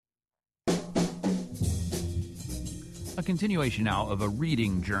A continuation now of a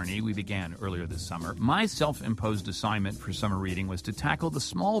reading journey we began earlier this summer. My self-imposed assignment for summer reading was to tackle the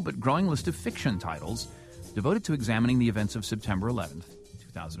small but growing list of fiction titles devoted to examining the events of September 11th,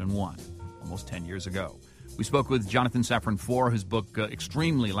 2001, almost 10 years ago. We spoke with Jonathan Safran Foer, whose book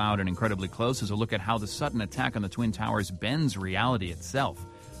Extremely Loud and Incredibly Close is a look at how the sudden attack on the Twin Towers bends reality itself.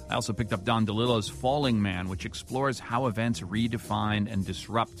 I also picked up Don DeLillo's Falling Man, which explores how events redefine and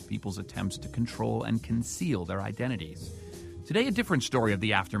disrupt people's attempts to control and conceal their identities. Today, a different story of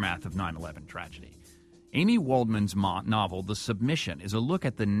the aftermath of 9/11 tragedy. Amy Waldman's novel, The Submission, is a look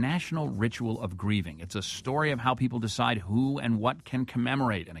at the national ritual of grieving. It's a story of how people decide who and what can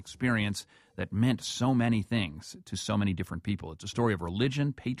commemorate an experience that meant so many things to so many different people. It's a story of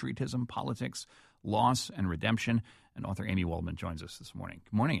religion, patriotism, politics, loss, and redemption. And author Amy Waldman joins us this morning.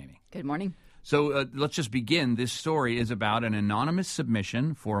 Good morning, Amy. Good morning. So let's just begin. This story is about an anonymous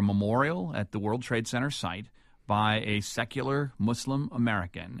submission for a memorial at the World Trade Center site by a secular Muslim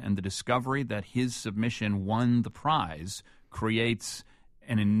American, and the discovery that his submission won the prize creates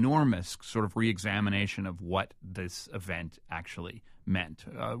an enormous sort of reexamination of what this event actually meant.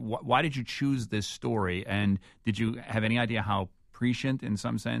 Why did you choose this story, and did you have any idea how prescient, in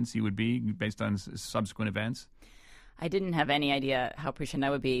some sense, you would be based on subsequent events? I didn't have any idea how prescient I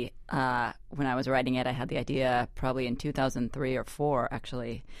would be when I was writing it. I had the idea probably in 2003 or 4,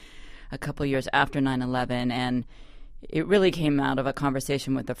 actually, a couple years after 9/11, and it really came out of a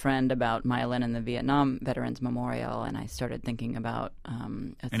conversation with a friend about Maya Lin and the Vietnam Veterans Memorial, and I started thinking about...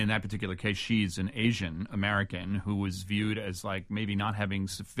 and in that particular case, she's an Asian American who was viewed as like maybe not having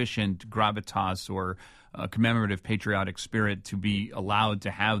sufficient gravitas or commemorative patriotic spirit to be allowed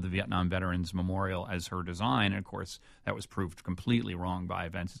to have the Vietnam Veterans Memorial as her design. And, of course, that was proved completely wrong by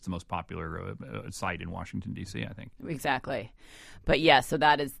events. It's the most popular site in Washington, D.C., I think. Exactly. But, yeah, so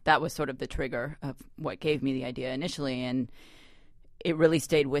that was sort of the trigger of what gave me the idea initially, and it really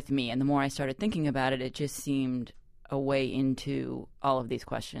stayed with me. And the more I started thinking about it, it just seemed a way into all of these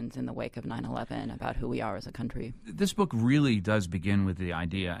questions in the wake of 9/11 about who we are as a country. This book really does begin with the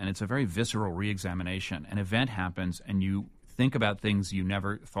idea, and it's a very visceral reexamination. An event happens, and you think about things you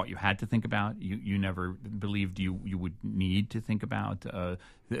never thought you had to think about, you never believed you would need to think about.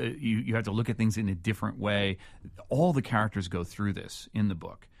 You have to look at things in a different way. All the characters go through this in the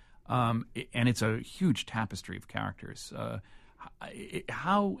book, and it's a huge tapestry of characters.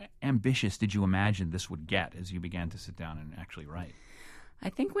 How ambitious did you imagine this would get as you began to sit down and actually write?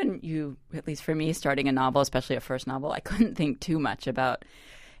 I think when you, at least for me, starting a novel, especially a first novel, I couldn't think too much about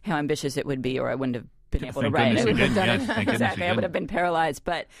how ambitious it would be, or I wouldn't have been able to write. I would have done it. Exactly. I would have been paralyzed.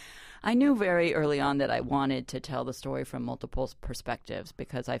 But I knew very early on that I wanted to tell the story from multiple perspectives,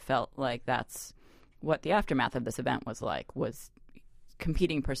 because I felt like that's what the aftermath of this event was like, was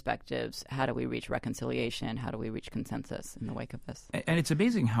competing perspectives. How do we reach reconciliation? How do we reach consensus in the wake of this? And it's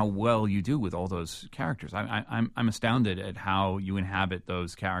amazing how well you do with all those characters. I'm astounded at how you inhabit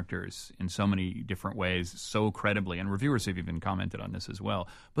those characters in so many different ways, so credibly. And reviewers have even commented on this as well.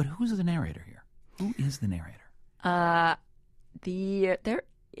 But who's the narrator here? Who is the narrator? There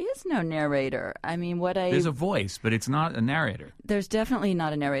is no narrator. I mean, there's a voice, but it's not a narrator. There's definitely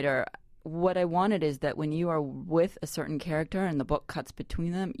not a narrator. What I wanted is that when you are with a certain character and the book cuts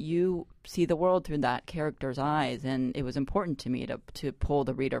between them, you see the world through that character's eyes. And it was important to me to pull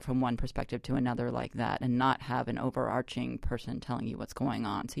the reader from one perspective to another like that, and not have an overarching person telling you what's going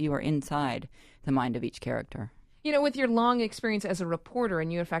on. So you are inside the mind of each character. You know, with your long experience as a reporter,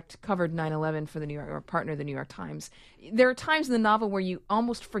 and you, in fact, covered 9/11 for the New York, or partner of the New York Times, there are times in the novel where you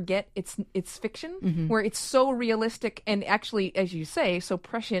almost forget it's fiction, where it's so realistic and actually, as you say, so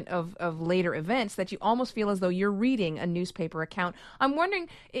prescient of later events that you almost feel as though you're reading a newspaper account. I'm wondering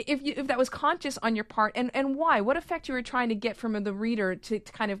if that was conscious on your part, and why? What effect you were trying to get from the reader to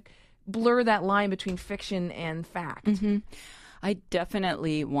kind of blur that line between fiction and fact? Mm-hmm. I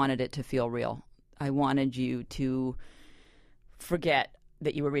definitely wanted it to feel real. I wanted you to forget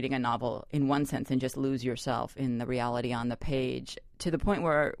that you were reading a novel in one sense and just lose yourself in the reality on the page, to the point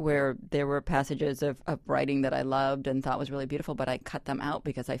where there were passages of writing that I loved and thought was really beautiful, but I cut them out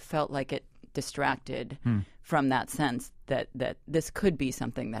because I felt like it distracted from that sense that this could be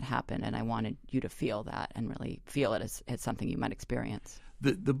something that happened, and I wanted you to feel that and really feel it as something you might experience.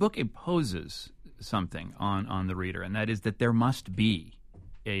 The book imposes something on the reader, and that is that there must be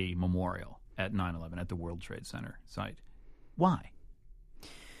a memorial at 9/11 at the World Trade Center site. Why?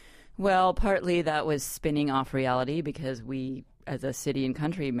 Well, partly that was spinning off reality, because we, as a city and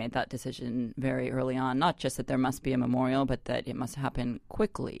country, made that decision very early on, not just that there must be a memorial, but that it must happen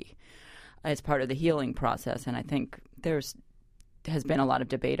quickly as part of the healing process. And I think there's has been a lot of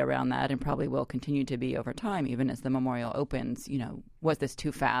debate around that, and probably will continue to be over time, even as the memorial opens. Was this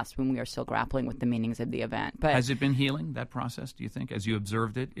too fast when we are still grappling with the meanings of the event? But has it been healing, that process, do you think, as you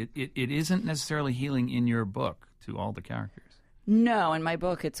observed it? It isn't necessarily healing in your book to all the characters. No, in my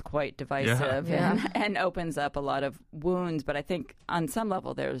book it's quite divisive and opens up a lot of wounds, but I think on some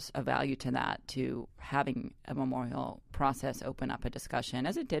level there's a value to that, to having a memorial process open up a discussion,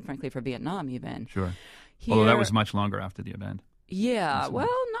 as it did, frankly, for Vietnam even. Sure. Although that was much longer after the event. Yeah, well,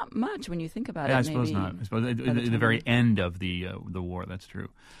 not much when you think about it. I suppose not. I suppose at the very end of the war, that's true.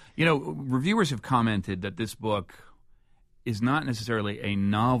 Reviewers have commented that this book is not necessarily a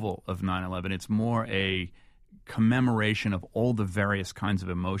novel of 9/11. It's more a commemoration of all the various kinds of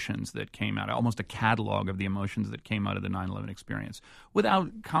emotions that came out, almost a catalog of the emotions that came out of the 9/11 experience,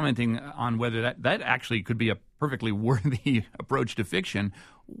 without commenting on whether that actually could be a perfectly worthy approach to fiction.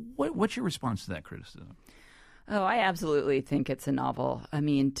 What's your response to that criticism? Oh, I absolutely think it's a novel. I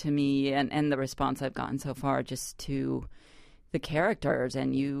mean, to me, and the response I've gotten so far, just to the characters,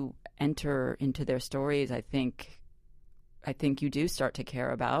 and you enter into their stories, I think you do start to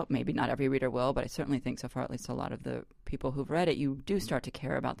care about, maybe not every reader will, but I certainly think so far, at least a lot of the people who've read it, you do start to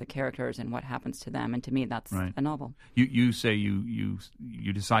care about the characters and what happens to them, and to me that's right. a novel. You say you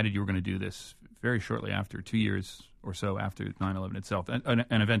decided you were going to do this very shortly after, 2 years or so after 9/11 itself, an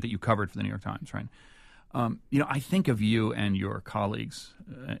event that you covered for the New York Times, right? I think of you and your colleagues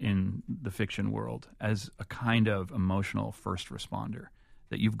in the fiction world as a kind of emotional first responder,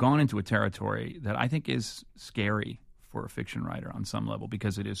 that you've gone into a territory that I think is scary for a fiction writer on some level,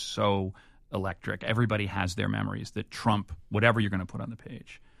 because it is so electric. Everybody has their memories that trump whatever you're going to put on the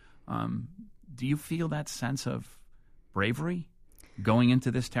page. Do you feel that sense of bravery going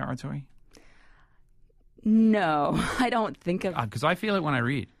into this territory? No, I don't think of... Because I feel it when I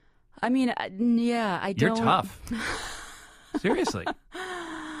read. I mean, yeah, I don't... You're tough. Seriously.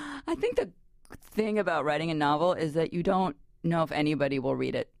 I think the thing about writing a novel is that you don't know if anybody will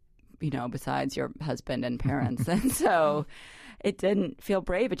read it, besides your husband and parents. And so it didn't feel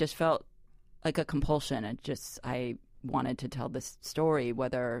brave. It just felt like a compulsion. I wanted to tell this story,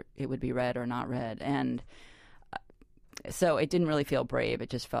 whether it would be read or not read. And so it didn't really feel brave.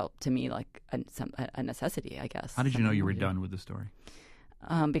 It just felt to me like a necessity, I guess. How did you know you were done with the story?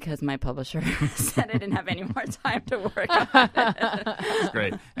 Because my publisher said I didn't have any more time to work on it. That's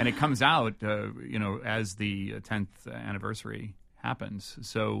great. And it comes out, as the 10th anniversary happens.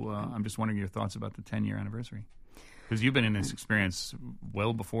 So I'm just wondering your thoughts about the 10-year anniversary. Because you've been in this experience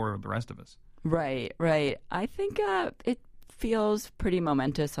well before the rest of us. Right. I think it feels pretty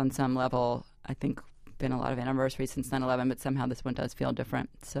momentous on some level. I think been a lot of anniversaries since 9/11, but somehow this one does feel different.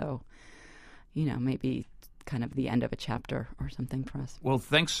 So, maybe kind of the end of a chapter or something for us. Well,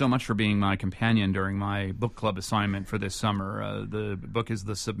 thanks so much for being my companion during my book club assignment for this summer. The book is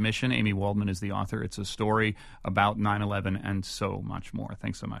The Submission. Amy Waldman is the author. It's a story about 9/11 and so much more.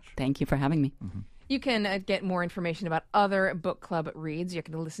 Thanks so much. Thank you for having me. Mm-hmm. You can get more information about other book club reads. You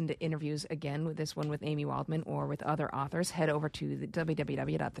can listen to interviews again with this one with Amy Waldman or with other authors. Head over to the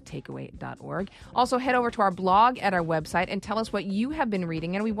www.thetakeaway.org. Also, head over to our blog at our website and tell us what you have been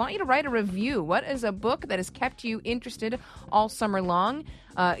reading. And we want you to write a review. What is a book that has kept you interested all summer long?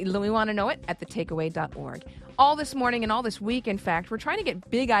 We want to know it at thetakeaway.org. All this morning and all this week, in fact, we're trying to get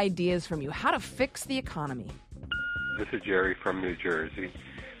big ideas from you. How to fix the economy. This is Jerry from New Jersey.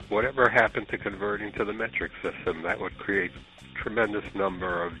 Whatever happened to converting to the metric system, that would create a tremendous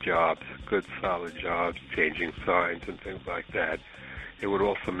number of jobs, good, solid jobs, changing signs and things like that. It would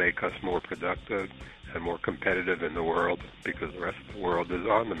also make us more productive and more competitive in the world, because the rest of the world is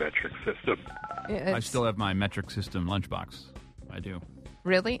on the metric system. I still have my metric system lunchbox. I do.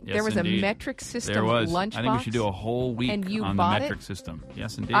 Really? Yes, there was indeed. A metric system there was. lunchbox? I think we should do a whole week and you on the bought metric it? system.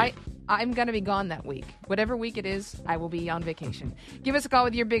 Yes, indeed. I'm going to be gone that week. Whatever week it is, I will be on vacation. Give us a call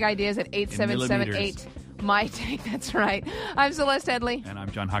with your big ideas at 8778 My Take. That's right. I'm Celeste Headley. And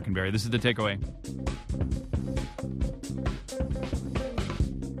I'm John Hockenberry. This is The Takeaway.